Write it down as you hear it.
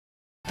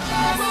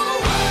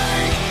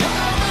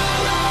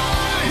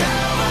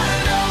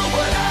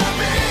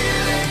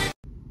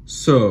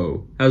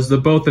So, as the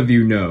both of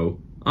you know,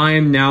 I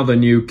am now the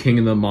new king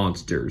of the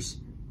monsters.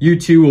 You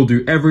two will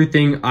do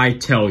everything I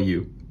tell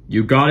you.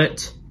 You got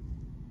it?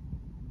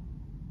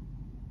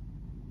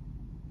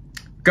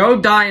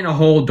 Go die in a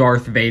hole,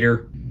 Darth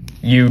Vader.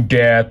 You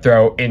dare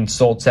throw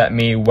insults at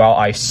me while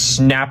I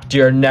snapped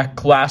your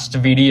neck last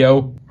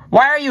video?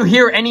 Why are you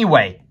here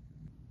anyway?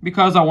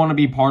 Because I want to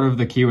be part of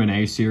the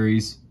Q&A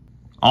series.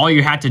 All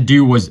you had to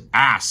do was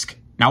ask.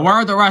 Now where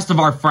are the rest of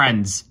our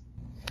friends?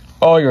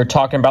 Oh, you're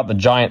talking about the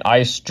giant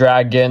ice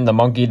dragon, the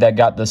monkey that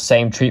got the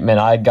same treatment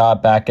I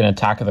got back in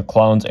Attack of the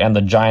Clones, and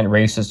the giant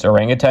racist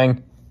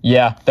orangutan?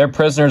 Yeah, they're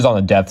prisoners on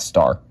the Death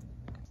Star.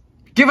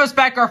 Give us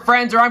back our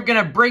friends or I'm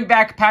gonna bring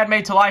back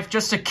Padme to life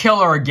just to kill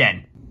her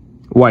again.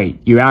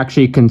 Wait, you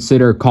actually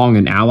consider Kong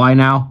an ally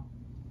now?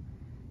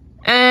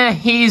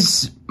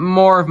 He's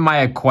more of my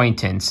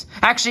acquaintance.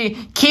 Actually,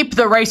 keep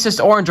the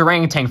racist orange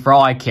orangutan for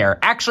all I care.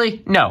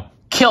 Actually, no,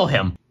 kill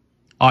him.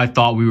 I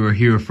thought we were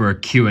here for a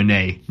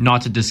Q&A,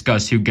 not to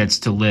discuss who gets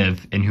to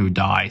live and who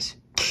dies.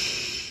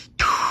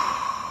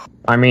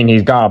 I mean,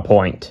 he's got a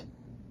point.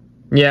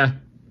 Yeah,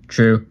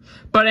 true.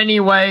 But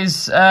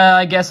anyways,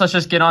 I guess let's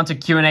just get on to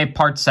Q&A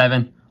part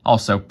 7.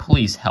 Also,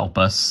 please help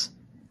us.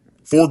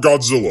 For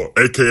Godzilla,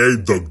 aka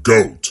the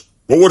GOAT,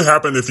 what would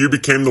happen if you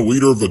became the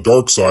leader of the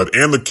dark side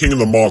and the king of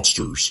the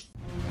monsters?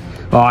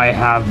 I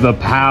have the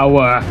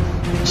power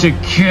to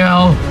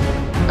kill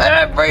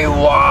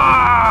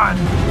everyone!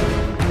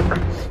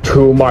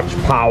 Too much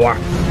power.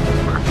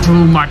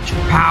 Too much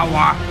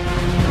power.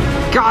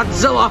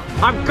 Godzilla,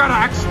 I'm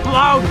gonna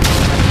explode!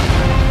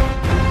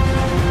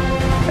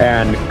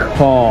 And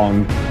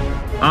Kong,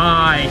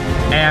 I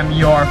am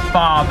your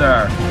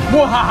father.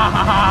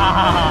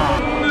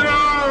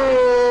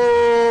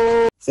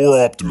 For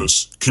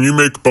Optimus, can you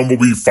make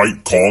Bumblebee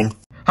fight Kong?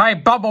 Hey,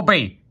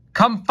 Bumblebee,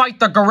 come fight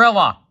the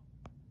gorilla.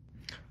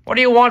 What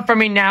do you want from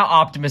me now,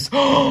 Optimus?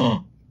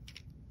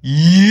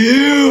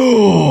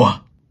 You!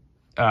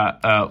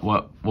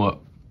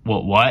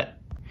 What?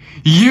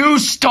 You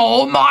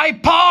stole my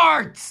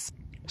parts!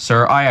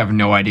 Sir, I have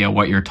no idea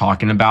what you're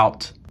talking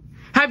about.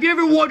 Have you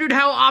ever wondered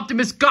how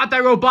Optimus got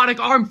that robotic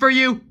arm for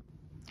you?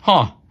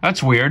 Huh,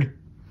 that's weird.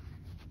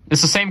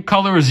 It's the same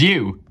color as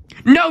you.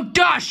 No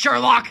duh,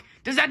 Sherlock!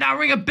 Does that not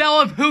ring a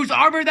bell of whose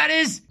armor that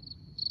is?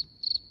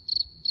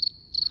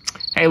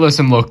 Hey,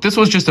 listen, look, this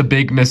was just a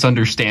big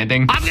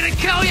misunderstanding. I'm gonna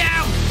kill you!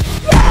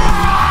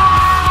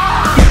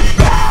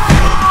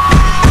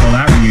 Well,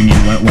 that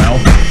reunion went well.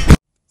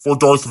 For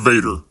Darth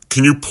Vader,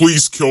 can you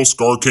please kill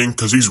Scar King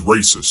because he's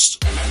racist?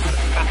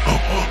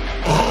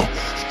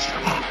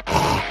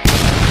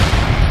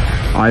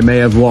 I may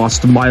have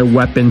lost my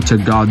weapon to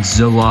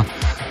Godzilla,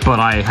 but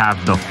I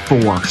have the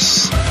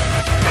Force.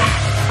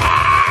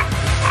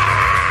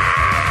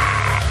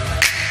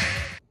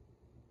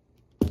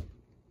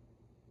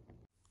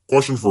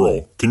 Question for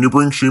all. Can you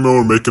bring Shimo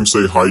and make him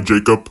say hi,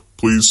 Jacob,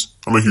 please?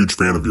 I'm a huge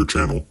fan of your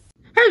channel.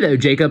 Hello,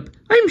 Jacob.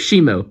 I'm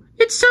Shimo.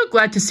 It's so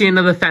glad to see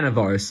another fan of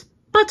ours.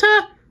 But,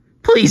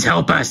 please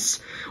help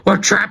us. We're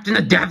trapped in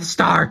the Death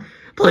Star.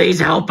 Please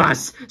help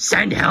us.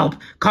 Send help.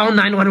 Call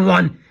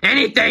 911.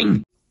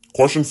 Anything.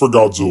 Question for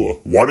Godzilla.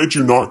 Why did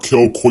you not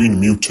kill Queen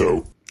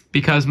Muto?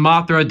 Because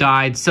Mothra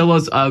died,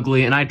 Scylla's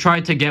ugly, and I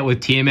tried to get with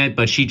Tiamat,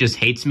 but she just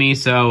hates me,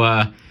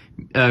 so,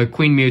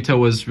 Queen Muto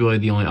was really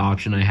the only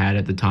option I had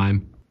at the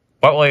time.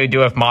 What will you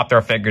do if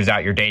Mothra figures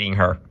out you're dating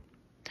her?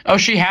 Oh,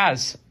 she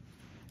has.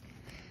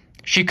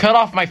 She cut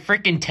off my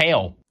freaking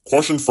tail.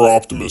 Question for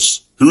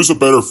Optimus. Who's a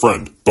better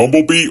friend,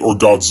 Bumblebee or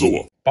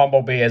Godzilla?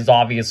 Bumblebee is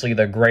obviously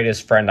the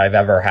greatest friend I've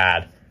ever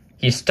had.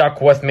 He stuck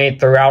with me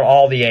throughout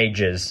all the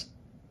ages.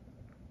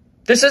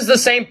 This is the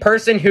same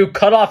person who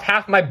cut off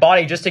half my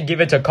body just to give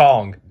it to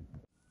Kong.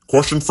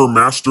 Question for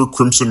Master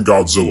Crimson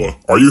Godzilla.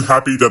 Are you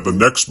happy that the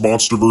next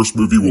MonsterVerse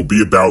movie will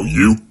be about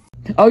you?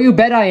 Oh, you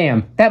bet I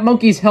am. That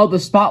monkey's held the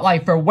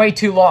spotlight for way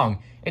too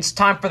long. It's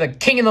time for the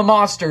King of the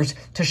Monsters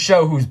to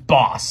show who's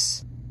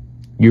boss.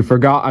 You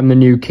forgot I'm the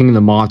new King of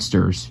the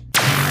Monsters.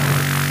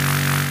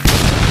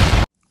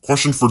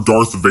 Question for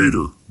Darth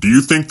Vader. Do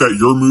you think that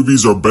your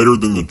movies are better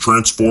than the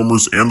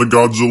Transformers and the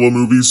Godzilla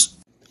movies?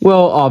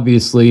 Well,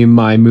 obviously,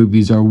 my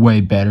movies are way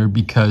better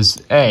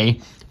because, A,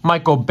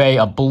 Michael Bay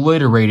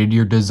obliterated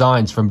your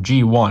designs from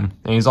G1,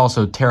 and he's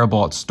also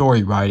terrible at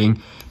story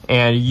writing,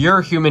 and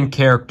your human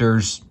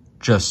characters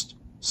just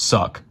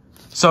suck.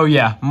 So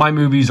yeah, my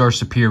movies are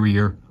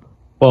superior.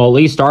 Well, at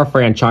least our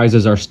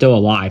franchises are still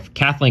alive.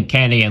 Kathleen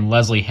Kennedy and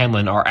Leslie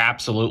Henlin are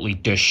absolutely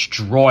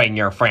destroying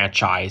your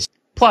franchise.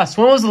 Plus,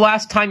 when was the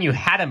last time you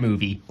had a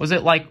movie? Was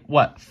it like,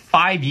 what,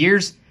 5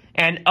 years?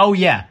 And oh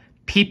yeah,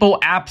 people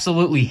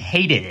absolutely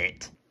hated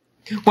it.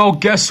 Well,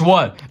 guess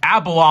what?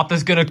 Abeloth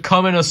is gonna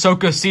come in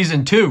Ahsoka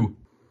Season 2.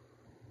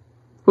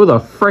 Who the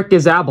frick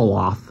is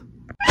Abeloth?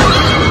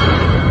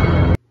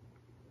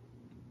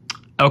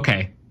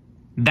 Okay,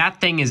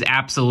 that thing is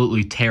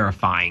absolutely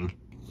terrifying.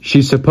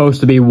 She's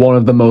supposed to be one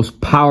of the most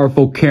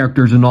powerful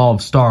characters in all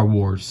of Star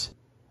Wars.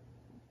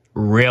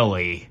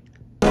 Really?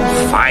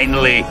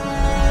 Finally,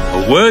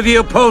 a worthy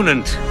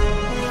opponent.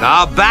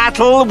 The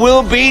battle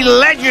will be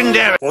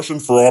legendary.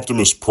 Question for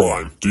Optimus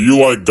Prime. Do you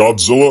like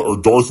Godzilla or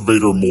Darth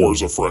Vader more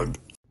as a friend?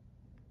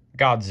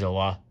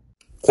 Godzilla.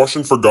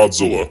 Question for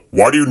Godzilla.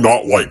 Why do you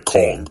not like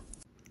Kong?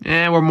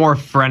 We're more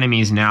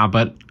frenemies now,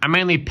 but I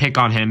mainly pick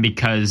on him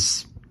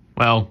because,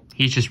 well,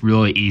 he's just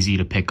really easy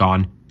to pick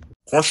on.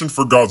 Question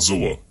for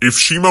Godzilla. If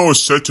Shimo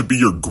is said to be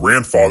your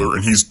grandfather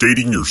and he's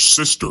dating your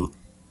sister,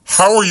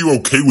 how are you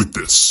okay with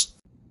this?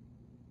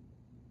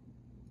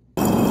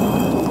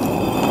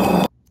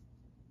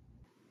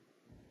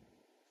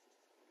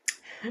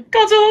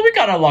 Godzilla, we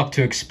got a lot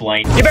to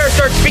explain. You better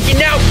start speaking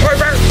now,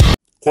 pervert!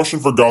 Question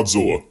for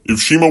Godzilla. If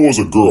Shimo was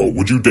a girl,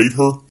 would you date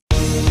her?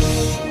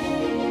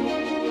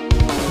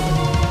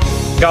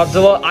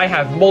 Godzilla, I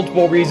have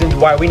multiple reasons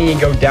why we need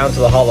to go down to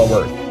the Hollow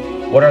Earth.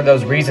 What are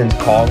those reasons,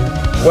 Kong?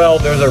 Well,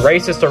 there's a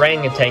racist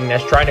orangutan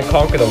that's trying to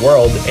conquer the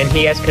world, and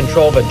he has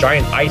control of a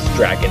giant ice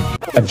dragon.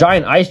 A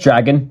giant ice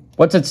dragon?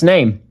 What's its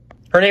name?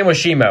 Her name was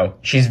Shimo.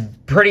 She's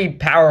pretty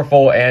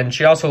powerful, and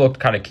she also looked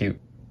kind of cute.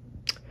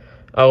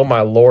 Oh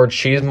my lord,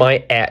 she's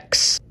my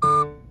ex.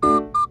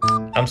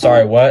 I'm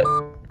sorry, what?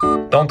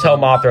 Don't tell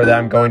Mothra that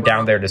I'm going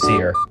down there to see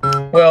her.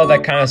 Well,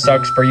 that kind of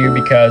sucks for you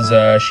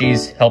because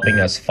she's helping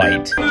us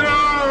fight.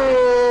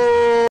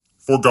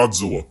 For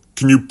Godzilla,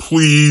 can you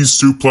please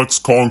suplex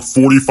Kong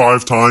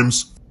 45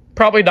 times?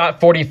 Probably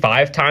not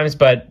 45 times,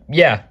 but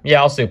yeah,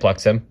 I'll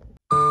suplex him.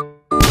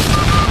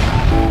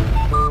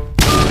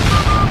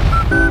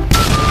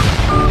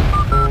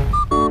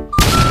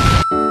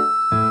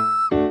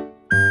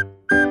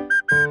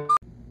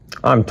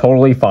 I'm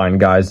totally fine,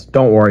 guys.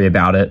 Don't worry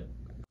about it.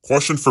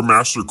 Question for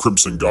Master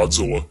Crimson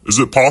Godzilla. Is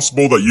it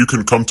possible that you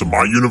can come to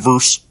my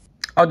universe?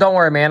 Oh, don't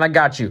worry, man. I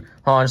got you.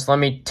 Hold on, just let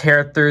me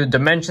tear through the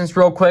dimensions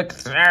real quick.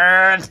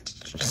 What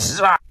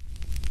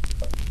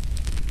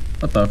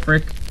the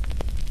frick?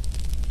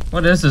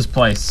 What is this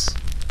place?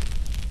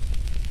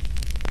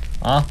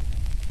 Huh?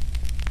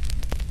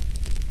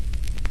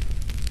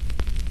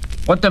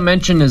 What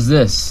dimension is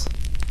this?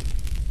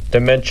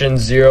 Dimension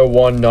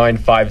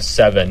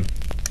 01957.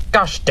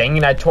 Gosh dang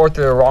it, I tore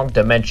through the wrong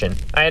dimension.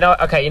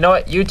 Okay, you know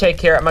what? You take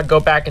care. I'm gonna go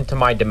back into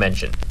my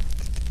dimension.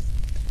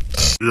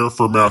 Here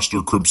for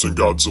Master Crimson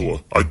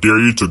Godzilla. I dare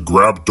you to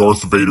grab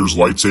Darth Vader's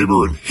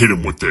lightsaber and hit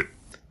him with it.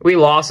 We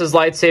lost his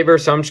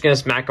lightsaber, so I'm just gonna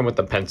smack him with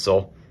a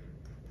pencil.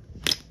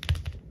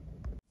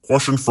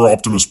 Question for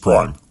Optimus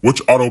Prime.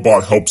 Which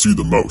Autobot helps you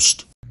the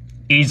most?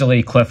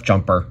 Easily Cliff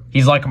Jumper.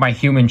 He's like my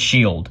human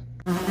shield.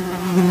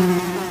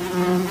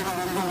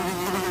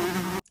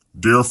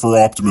 Dare for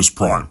Optimus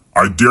Prime.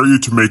 I dare you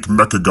to make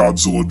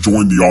Mechagodzilla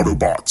join the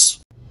Autobots.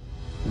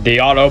 The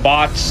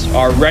Autobots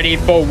are ready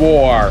for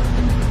war.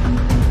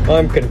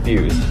 I'm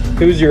confused.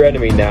 Who's your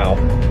enemy now?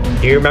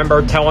 Do you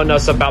remember telling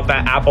us about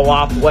that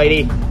Apple-off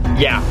lady?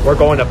 Yeah, we're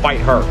going to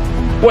fight her.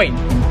 Wait,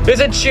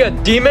 isn't she a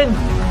demon?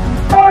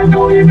 I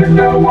don't even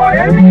know why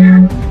I'm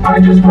here. I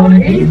just want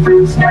to eat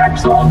fruit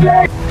snacks all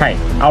day. Hey,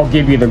 I'll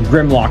give you the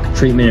Grimlock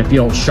treatment if you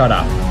don't shut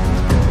up.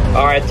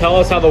 Alright, tell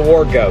us how the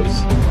war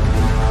goes.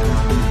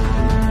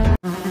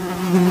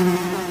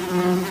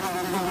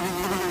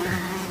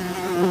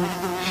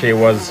 She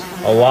was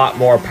a lot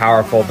more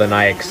powerful than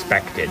I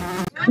expected.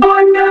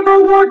 I'm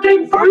never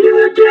working for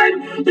you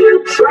again,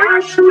 you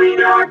trash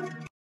leader!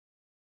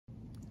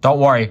 Don't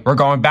worry, we're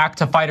going back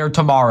to fight her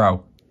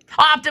tomorrow.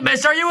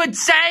 Optimus, are you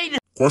insane?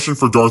 Question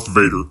for Darth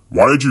Vader.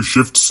 Why did you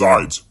shift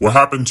sides? What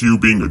happened to you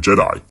being a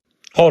Jedi?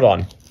 Hold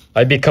on,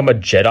 I become a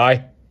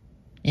Jedi?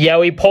 Yeah,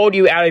 we pulled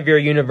you out of your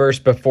universe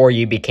before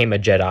you became a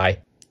Jedi.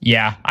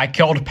 Yeah, I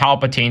killed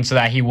Palpatine so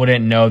that he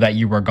wouldn't know that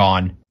you were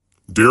gone.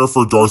 Dare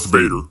for Darth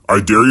Vader.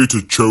 I dare you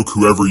to choke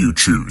whoever you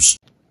choose.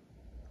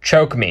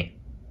 Choke me.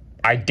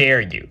 I dare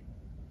you.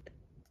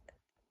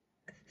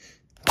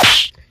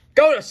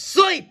 Go to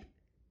sleep!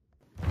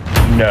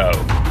 No.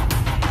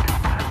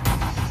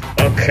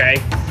 Okay.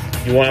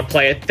 You want to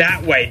play it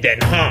that way then,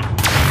 huh?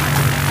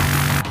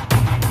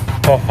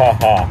 Ha ha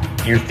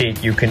ha. You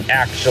think you can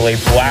actually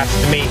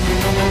blast me?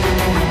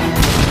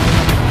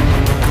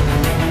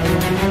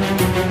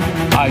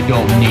 I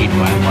don't need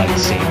my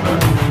lightsaber.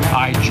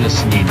 I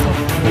just need the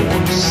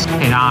Force.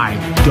 And I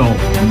don't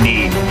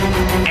need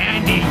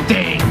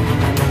anything!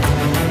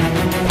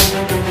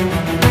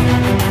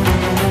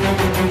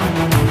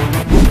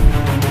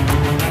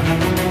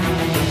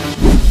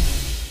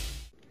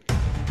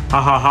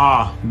 Ha ha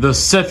ha, the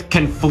Sith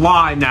can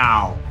fly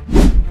now!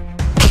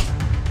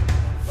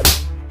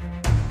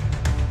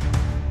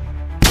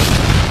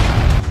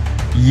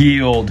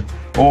 Yield,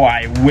 or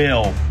I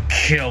will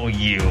kill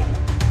you.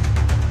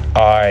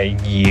 I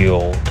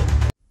yield.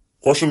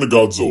 Question to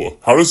Godzilla.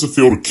 How does it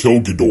feel to kill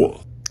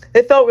Ghidorah?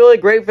 It felt really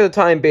great for the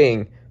time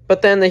being,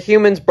 but then the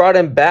humans brought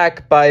him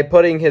back by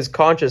putting his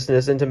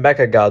consciousness into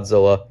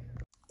Mechagodzilla.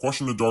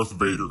 Question to Darth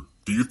Vader.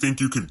 Do you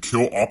think you could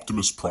kill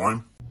Optimus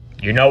Prime?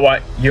 You know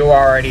what? You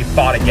already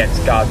fought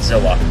against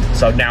Godzilla,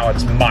 so now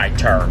it's my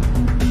turn.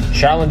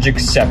 Challenge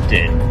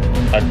accepted.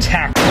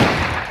 Attack.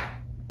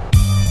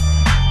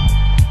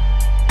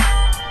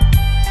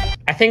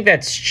 I think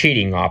that's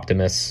cheating,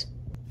 Optimus.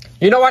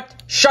 You know what?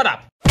 Shut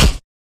up!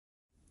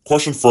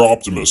 Question for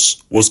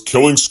Optimus. Was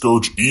killing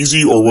Scourge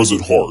easy or was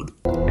it hard?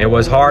 It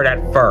was hard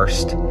at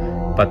first,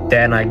 but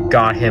then I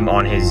got him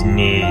on his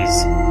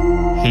knees.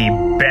 He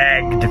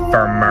begged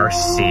for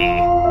mercy.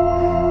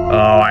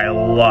 Oh, I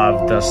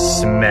love the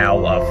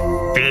smell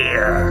of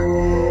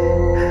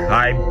fear.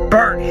 I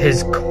burnt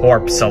his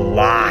corpse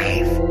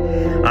alive.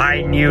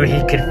 I knew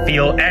he could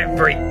feel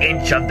every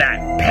inch of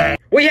that pain.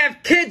 We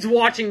have kids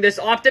watching this,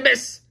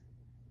 Optimus!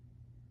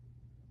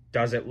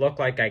 Does it look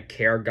like I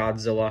care,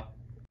 Godzilla?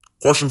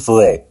 Question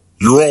for all.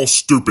 You're all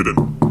stupid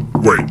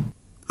and... Wait,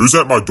 who's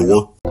at my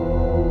door?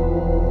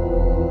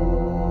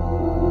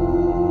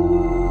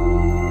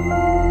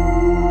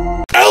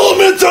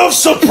 Element of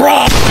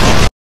surprise!